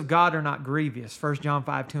commandments of God are not grievous, 1 John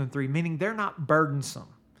 5, 2 and 3, meaning they're not burdensome.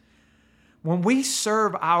 When we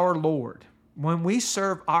serve our Lord, when we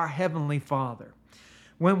serve our Heavenly Father,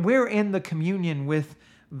 when we're in the communion with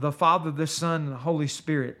the Father, the Son, and the Holy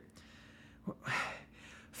Spirit,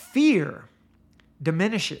 fear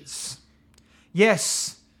diminishes.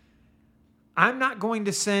 Yes, I'm not going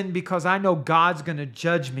to sin because I know God's going to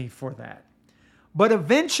judge me for that. But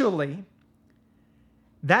eventually,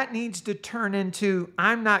 that needs to turn into,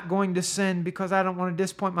 I'm not going to sin because I don't want to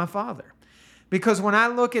disappoint my Father. Because when I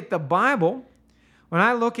look at the Bible, when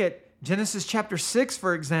I look at Genesis chapter 6,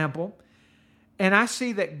 for example, and I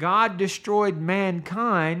see that God destroyed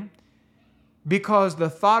mankind because the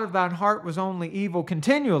thought of thine heart was only evil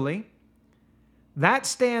continually, that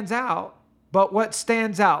stands out. But what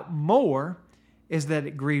stands out more is that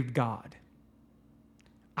it grieved God.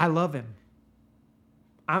 I love him.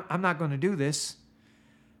 I'm not going to do this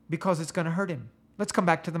because it's going to hurt him. Let's come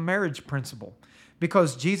back to the marriage principle.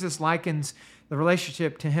 Because Jesus likens the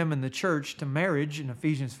relationship to him and the church to marriage in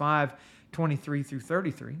Ephesians 5, 23 through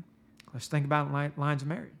 33. Let's think about lines of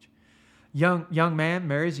marriage. Young man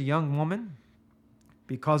marries a young woman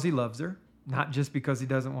because he loves her, not just because he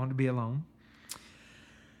doesn't want to be alone.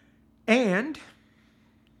 And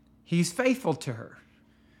he's faithful to her.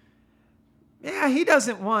 Yeah, he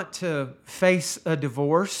doesn't want to face a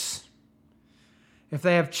divorce. If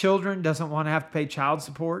they have children, doesn't want to have to pay child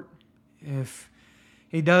support. If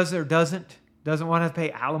he does or doesn't want to have to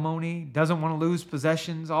pay alimony, doesn't want to lose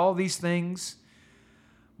possessions, all these things.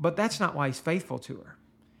 But that's not why he's faithful to her.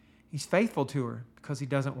 He's faithful to her because he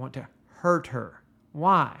doesn't want to hurt her.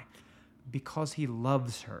 Why? Because he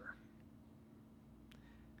loves her.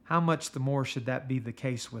 How much the more should that be the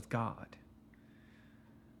case with God?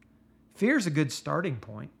 Fear is a good starting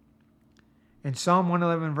point. In Psalm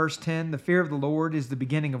 111, verse 10, the fear of the Lord is the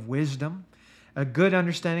beginning of wisdom. A good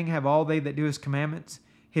understanding have all they that do his commandments.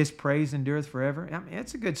 His praise endureth forever. I mean,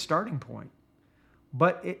 it's a good starting point.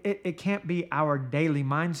 But it can't be our daily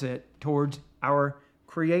mindset towards our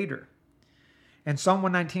Creator. In Psalm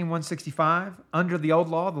 119, 165, under the old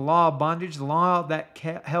law, the law of bondage, the law that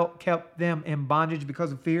kept them in bondage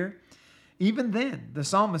because of fear, even then, the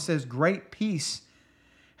psalmist says, great peace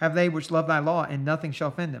have they which love thy law, and nothing shall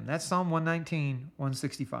offend them. That's Psalm 119,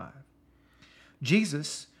 165.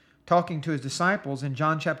 Jesus, talking to his disciples in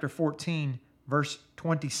John chapter 14, verse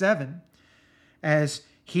 27, as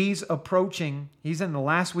he's in the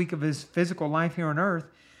last week of his physical life here on earth,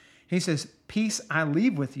 he says, peace I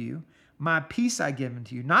leave with you, my peace I give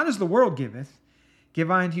unto you. Not as the world giveth, give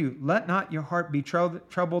I unto you. Let not your heart be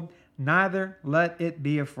troubled, neither let it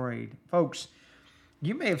be afraid. Folks,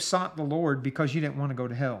 you may have sought the Lord because you didn't want to go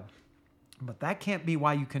to hell, but that can't be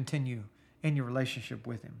why you continue in your relationship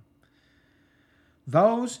with him.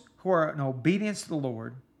 Those who are in obedience to the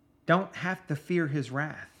Lord don't have to fear his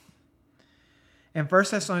wrath. In 1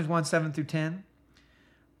 Thessalonians 1, 7 through 10,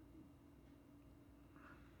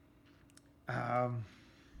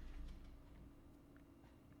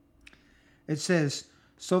 it says,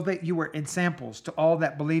 so that you were examples to all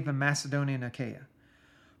that believe in Macedonia and Achaia.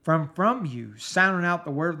 From you sounding out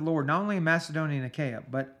the word of the Lord, not only in Macedonia and Achaia,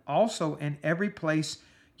 but also in every place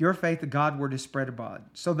your faith the Godward is spread abroad,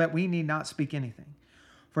 so that we need not speak anything.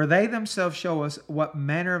 For they themselves show us what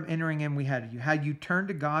manner of entering in we had of you, how you turned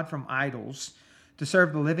to God from idols to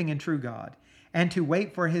serve the living and true God, and to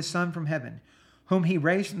wait for his Son from heaven, whom he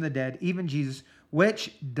raised from the dead, even Jesus,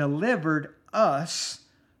 which delivered us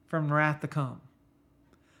from wrath to come.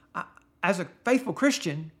 As a faithful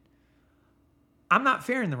Christian, I'm not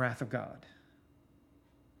fearing the wrath of God.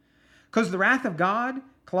 Because the wrath of God,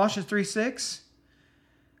 Colossians 3:6,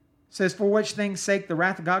 says, for which things sake the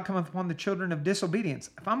wrath of God cometh upon the children of disobedience.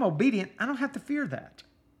 If I'm obedient, I don't have to fear that.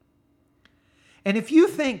 And if you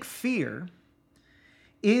think fear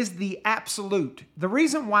is the absolute, the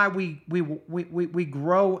reason why we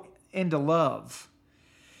grow into love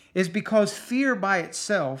is because fear by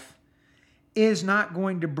itself is not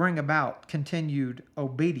going to bring about continued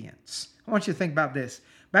obedience. I want you to think about this.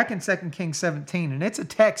 Back in 2 Kings 17, and it's a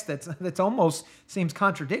text that's almost seems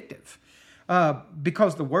contradictive.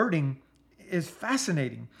 Because the wording is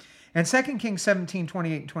fascinating. In 2 Kings 17,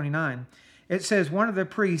 28 and 29, it says, one of the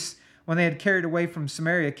priests, when they had carried away from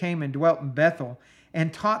Samaria, came and dwelt in Bethel,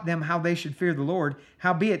 and taught them how they should fear the Lord.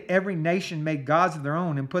 Howbeit every nation made gods of their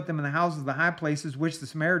own, and put them in the houses of the high places which the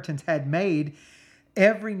Samaritans had made,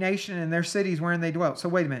 every nation in their cities wherein they dwelt. So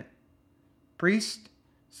wait a minute. Priest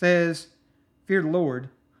says, fear the Lord.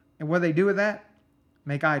 And what do they do with that?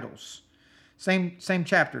 Make idols. Same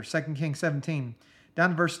chapter, 2 Kings 17,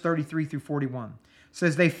 down to verse 33 through 41. It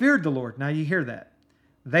says, they feared the Lord. Now you hear that.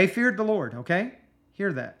 They feared the Lord, okay?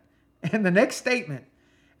 Hear that. And the next statement,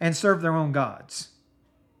 and served their own gods.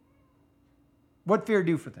 What fear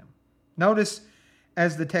do for them? Notice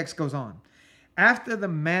as the text goes on. After the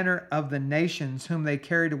manner of the nations whom they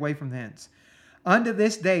carried away from thence. Unto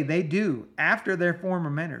this day they do, after their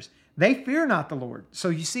former manners. They fear not the Lord. So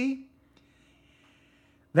you see,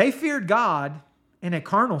 they feared God in a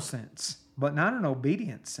carnal sense, but not an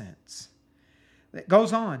obedient sense. It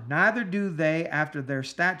goes on. Neither do they after their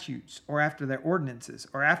statutes, or after their ordinances,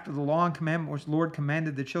 or after the law and commandment which the Lord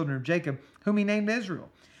commanded the children of Jacob, whom he named Israel,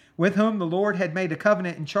 with whom the Lord had made a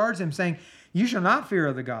covenant and charged them, saying, you shall not fear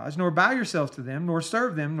other gods, nor bow yourselves to them, nor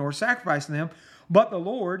serve them, nor sacrifice to them, but the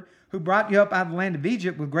Lord, who brought you up out of the land of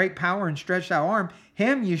Egypt with great power and stretched out arm,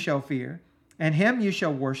 him you shall fear, and him you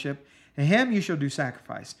shall worship, and him you shall do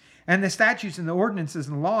sacrifice. And the statutes and the ordinances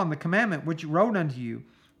and the law and the commandment which wrote unto you,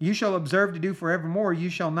 you shall observe to do forevermore. You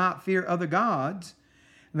shall not fear other gods.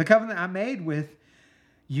 And the covenant I made with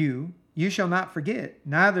you, you shall not forget.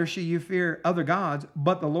 Neither shall you fear other gods,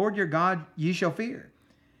 but the Lord your God ye shall fear.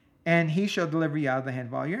 And he shall deliver you out of the hand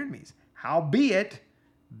of all your enemies. Howbeit,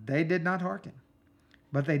 they did not hearken,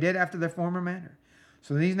 but they did after their former manner.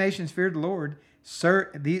 So these nations feared the Lord. So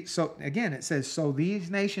again, it says, so these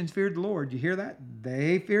nations feared the Lord. You hear that?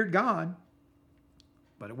 They feared God,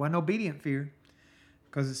 but it wasn't obedient fear,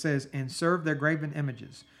 because it says, and served their graven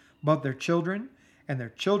images, both their children and their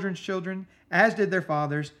children's children, as did their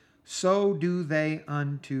fathers, so do they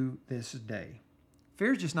unto this day.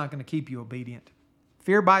 Fear is just not going to keep you obedient.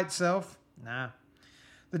 Fear by itself, nah.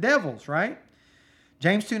 The devils, right?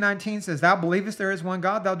 James 2:19 says, thou believest there is one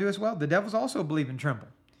God, thou doest well. The devils also believe and tremble.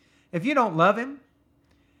 If you don't love him,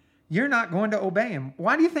 you're not going to obey him.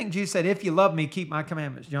 Why do you think Jesus said, if you love me, keep my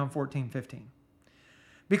commandments? John 14:15.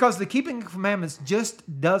 Because the keeping of commandments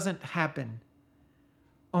just doesn't happen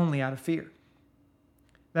only out of fear.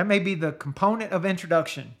 That may be the component of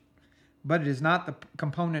introduction, but it is not the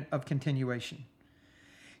component of continuation.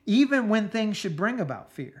 Even when things should bring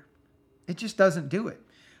about fear, it just doesn't do it.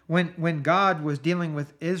 When God was dealing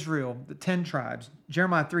with Israel, the 10 tribes,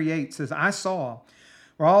 Jeremiah 3:8 says, I saw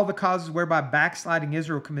where all the causes whereby backsliding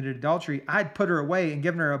Israel committed adultery, I'd put her away and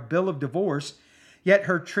given her a bill of divorce. Yet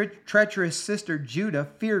her treacherous sister Judah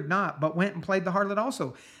feared not, but went and played the harlot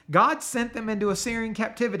also. God sent them into Assyrian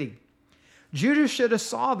captivity. Judah should have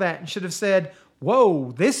saw that and should have said,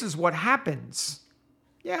 whoa, this is what happens.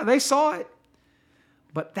 Yeah, they saw it.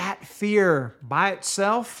 But that fear by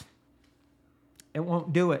itself, it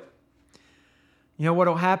won't do it. You know what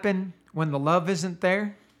will happen when the love isn't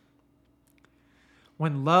there?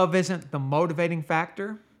 When love isn't the motivating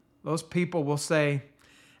factor, those people will say,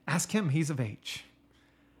 ask him, he's of age.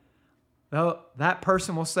 That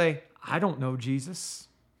person will say, I don't know Jesus.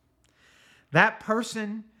 That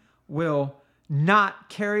person will not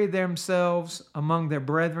carry themselves among their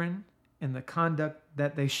brethren in the conduct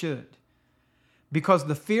that they should. Because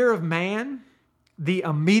the fear of man, the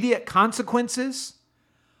immediate consequences,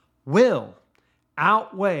 will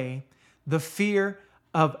outweigh the fear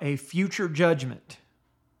of a future judgment.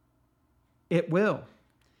 It will.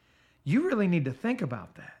 You really need to think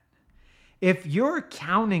about that. If you're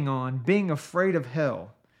counting on being afraid of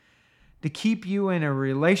hell to keep you in a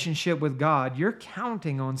relationship with God, you're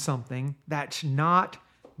counting on something that's not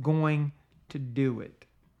going to do it.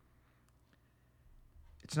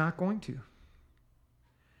 It's not going to.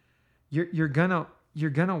 You're gonna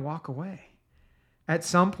walk away. At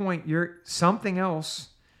some point, something else,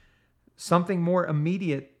 something more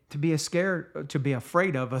immediate to be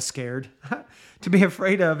afraid of is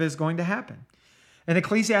going to happen. In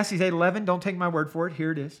Ecclesiastes 8:11, don't take my word for it,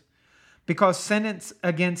 here it is. Because sentence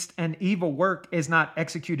against an evil work is not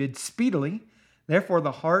executed speedily, therefore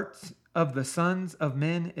the hearts of the sons of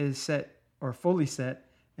men is set or fully set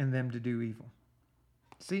in them to do evil.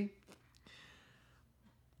 See?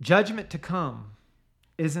 Judgment to come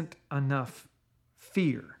isn't enough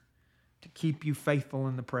fear to keep you faithful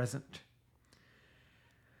in the present.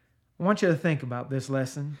 I want you to think about this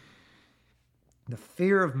lesson. The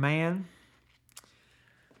fear of man,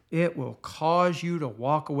 it will cause you to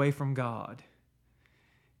walk away from God.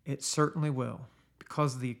 It certainly will,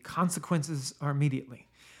 because the consequences are immediately.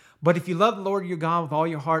 But if you love the Lord your God with all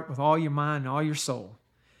your heart, with all your mind, and all your soul,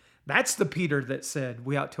 that's the Peter that said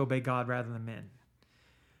we ought to obey God rather than men.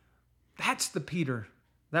 That's the Peter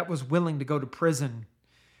that was willing to go to prison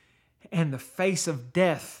and the face of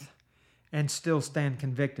death and still stand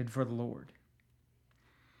convicted for the Lord.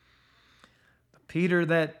 The Peter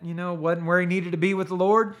that, wasn't where he needed to be with the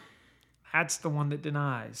Lord, that's the one that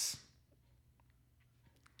denies.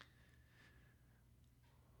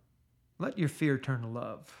 Let your fear turn to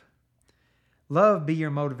love. Love be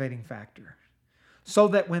your motivating factor. So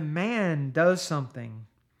that when man does something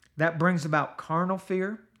that brings about carnal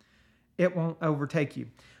fear, it won't overtake you.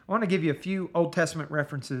 I want to give you a few Old Testament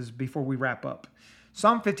references before we wrap up.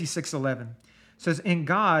 Psalm 56:11 says, "In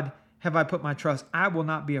God have I put my trust. I will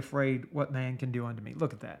not be afraid what man can do unto me."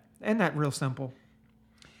 Look at that. Isn't that real simple?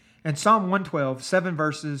 And Psalm 112, 7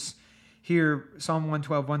 verses here, Psalm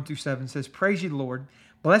 112, 1 through 7 says, "Praise ye the Lord.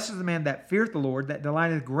 Blessed is the man that feareth the Lord, that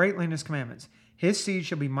delighteth greatly in his commandments. His seed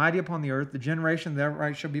shall be mighty upon the earth. The generation of the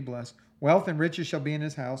upright shall be blessed. Wealth and riches shall be in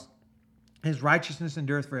his house. His righteousness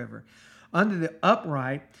endureth forever. Unto the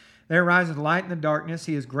upright there riseth light in the darkness.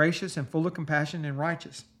 He is gracious and full of compassion and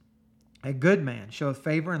righteous. A good man showeth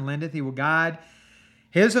favor and lendeth. He will guide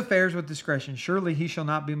his affairs with discretion. Surely he shall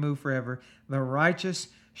not be moved forever. The righteous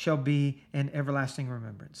shall be in everlasting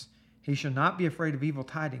remembrance. He shall not be afraid of evil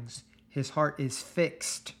tidings. His heart is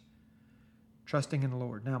fixed, trusting in the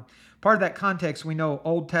Lord." Now, part of that context, we know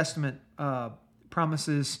Old Testament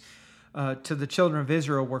promises to the children of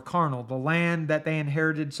Israel were carnal. The land that they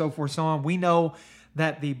inherited, so forth, so on. We know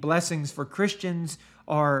that the blessings for Christians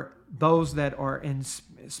are those that are in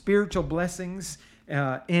spiritual blessings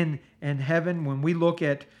in heaven. When we look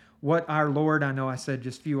at what our Lord, I know I said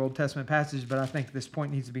just a few Old Testament passages, but I think this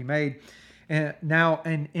point needs to be made. Now,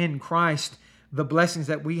 in Christ, the blessings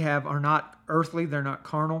that we have are not earthly, they're not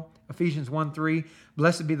carnal. Ephesians 1:3,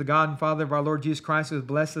 "Blessed be the God and Father of our Lord Jesus Christ, who has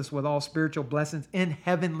blessed us with all spiritual blessings in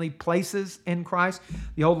heavenly places in Christ."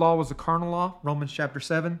 The old law was a carnal law, Romans chapter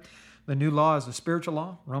 7. The new law is a spiritual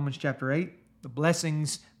law, Romans chapter 8. The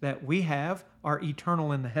blessings that we have are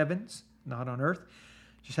eternal in the heavens, not on earth.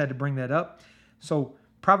 Just had to bring that up. So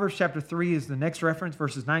Proverbs chapter 3 is the next reference,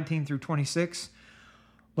 verses 19 through 26.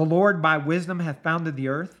 "The Lord by wisdom hath founded the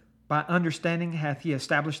earth. By understanding hath he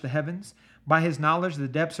established the heavens. By his knowledge the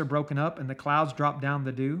depths are broken up, and the clouds drop down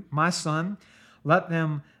the dew. My son, let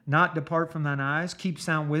them not depart from thine eyes. Keep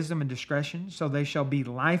sound wisdom and discretion, so they shall be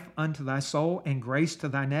life unto thy soul and grace to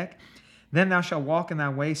thy neck. Then thou shalt walk in thy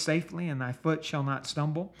way safely, and thy foot shall not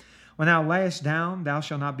stumble. When thou layest down, thou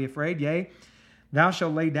shalt not be afraid. Yea, thou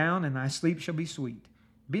shalt lay down, and thy sleep shall be sweet.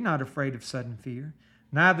 Be not afraid of sudden fear,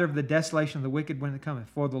 neither of the desolation of the wicked when it cometh.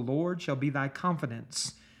 For the Lord shall be thy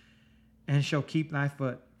confidence, and shall keep thy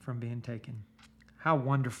foot from being taken." How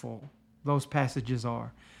wonderful those passages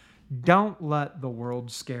are. Don't let the world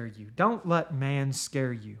scare you. Don't let man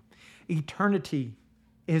scare you. Eternity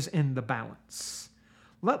is in the balance.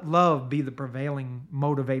 Let love be the prevailing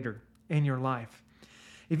motivator in your life.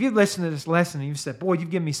 If you listen to this lesson and you said, "Boy,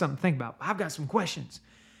 you've given me something to think about. I've got some questions.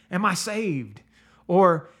 Am I saved?"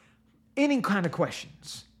 Or any kind of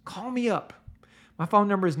questions, call me up. My phone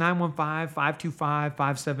number is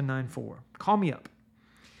 915-525-5794. Call me up.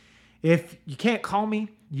 If you can't call me,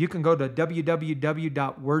 you can go to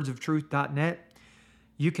www.wordsoftruth.net.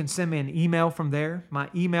 You can send me an email from there. My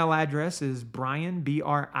email address is Brian,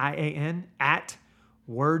 BRIAN,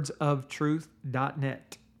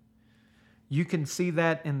 @wordsoftruth.net. You can see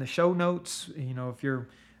that in the show notes. If you're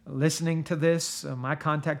listening to this, my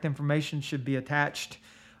contact information should be attached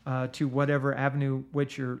to whatever avenue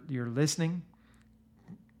which you're listening.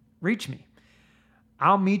 Reach me.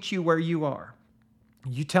 I'll meet you where you are.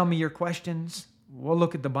 You tell me your questions. We'll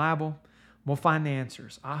look at the Bible. We'll find the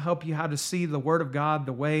answers. I'll help you how to see the Word of God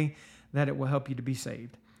the way that it will help you to be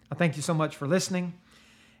saved. I thank you so much for listening.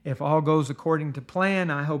 If all goes according to plan,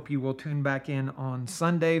 I hope you will tune back in on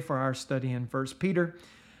Sunday for our study in 1 Peter.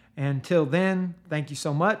 Until then, thank you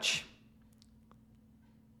so much.